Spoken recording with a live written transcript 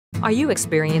Are you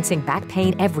experiencing back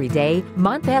pain every day?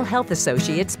 Montvale Health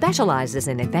Associates specializes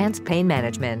in advanced pain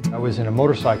management. I was in a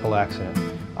motorcycle accident.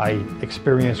 I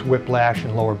experienced whiplash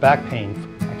and lower back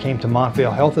pain. I came to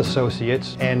Montvale Health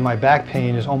Associates and my back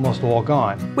pain is almost all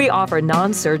gone. We offer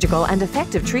non-surgical and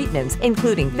effective treatments,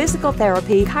 including physical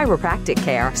therapy, chiropractic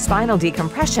care, spinal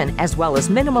decompression, as well as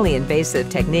minimally invasive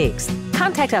techniques.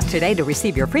 Contact us today to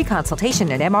receive your free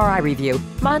consultation and MRI review.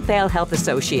 Montvale Health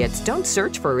Associates. Don't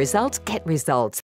search for results, get results.